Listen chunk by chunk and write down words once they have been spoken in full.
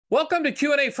Welcome to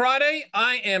Q&A Friday.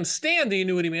 I am Stan, the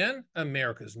Annuity Man,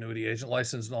 America's annuity agent,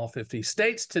 licensed in all 50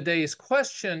 states. Today's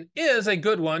question is a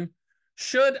good one.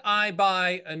 Should I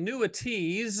buy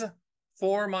annuities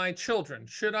for my children?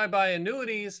 Should I buy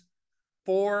annuities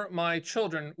for my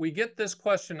children? We get this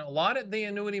question a lot at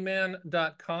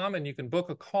theannuityman.com, and you can book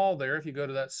a call there if you go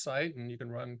to that site, and you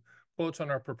can run quotes on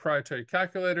our proprietary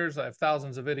calculators. I have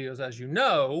thousands of videos, as you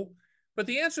know. But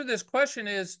the answer to this question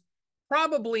is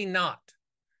probably not.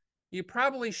 You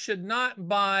probably should not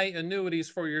buy annuities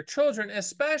for your children,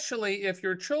 especially if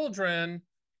your children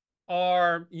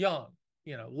are young,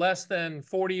 less than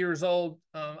 40 years old.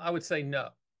 I would say no.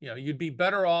 You'd be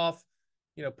better off,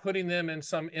 putting them in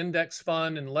some index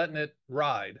fund and letting it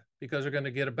ride because they're going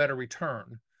to get a better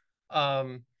return.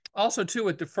 Also, too,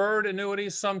 with deferred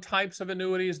annuities, some types of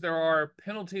annuities, there are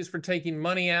penalties for taking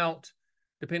money out,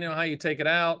 depending on how you take it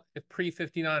out, if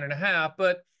pre-59 and a half.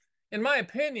 But in my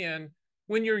opinion,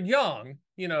 when you're young,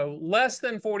 less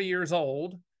than 40 years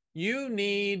old, you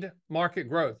need market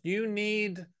growth. You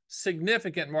need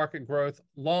significant market growth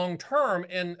long term,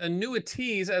 and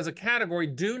annuities as a category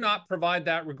do not provide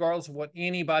that, regardless of what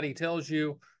anybody tells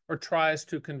you or tries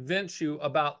to convince you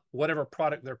about whatever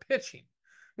product they're pitching.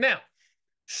 Now,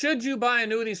 should you buy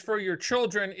annuities for your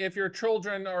children if your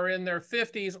children are in their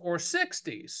 50s or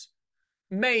 60s?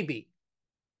 Maybe.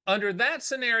 Under that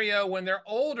scenario, when they're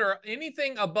older,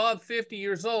 anything above 50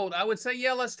 years old, I would say,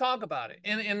 yeah, let's talk about it.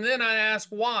 And then I ask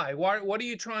why. What are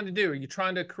you trying to do? Are you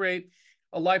trying to create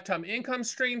a lifetime income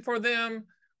stream for them?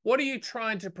 What are you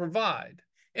trying to provide?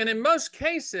 And in most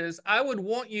cases, I would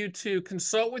want you to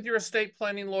consult with your estate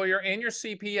planning lawyer and your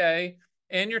CPA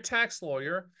and your tax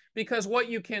lawyer, because what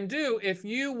you can do, if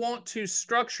you want to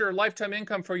structure lifetime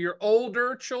income for your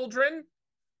older children,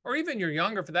 or even your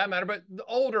younger for that matter, but the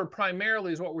older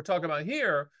primarily is what we're talking about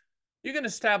here, you can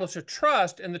establish a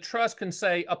trust, and the trust can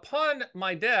say, upon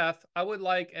my death, I would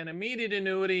like an immediate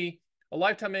annuity, a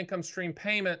lifetime income stream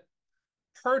payment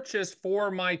purchased for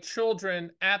my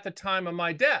children at the time of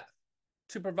my death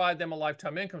to provide them a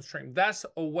lifetime income stream. That's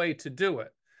a way to do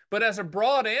it. But as a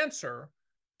broad answer,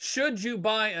 should you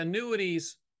buy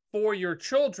annuities for your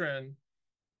children?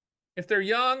 If they're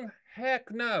young, heck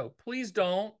no. Please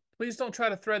don't. Please don't try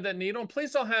to thread that needle. And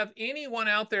please don't have anyone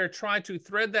out there try to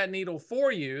thread that needle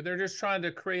for you. They're just trying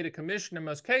to create a commission in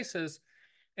most cases,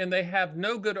 and they have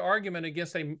no good argument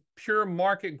against a pure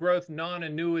market growth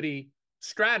non-annuity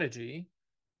strategy.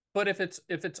 But if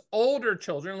it's older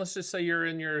children, let's just say you're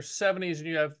in your 70s and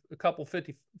you have a couple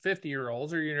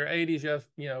 50-year-olds, or you're in your 80s, you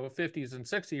have 50s and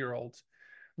 60-year-olds,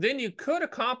 then you could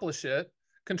accomplish it,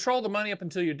 control the money up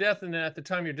until your death, and then at the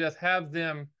time of your death, have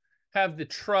the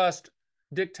trust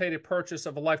dictated purchase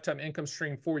of a lifetime income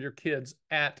stream for your kids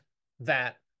at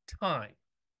that time.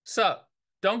 So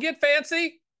don't get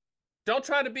fancy. Don't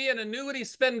try to be an annuity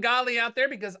Svengali out there,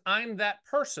 because I'm that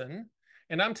person.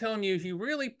 And I'm telling you, you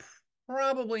really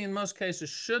probably in most cases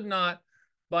should not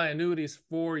buy annuities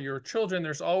for your children.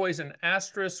 There's always an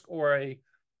asterisk or a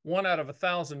 1 out of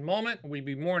 1,000 moment. We'd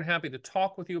be more than happy to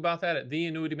talk with you about that at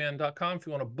theannuityman.com if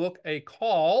you want to book a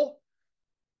call.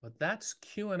 But that's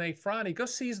Q&A Friday. Go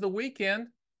seize the weekend.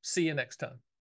 See you next time.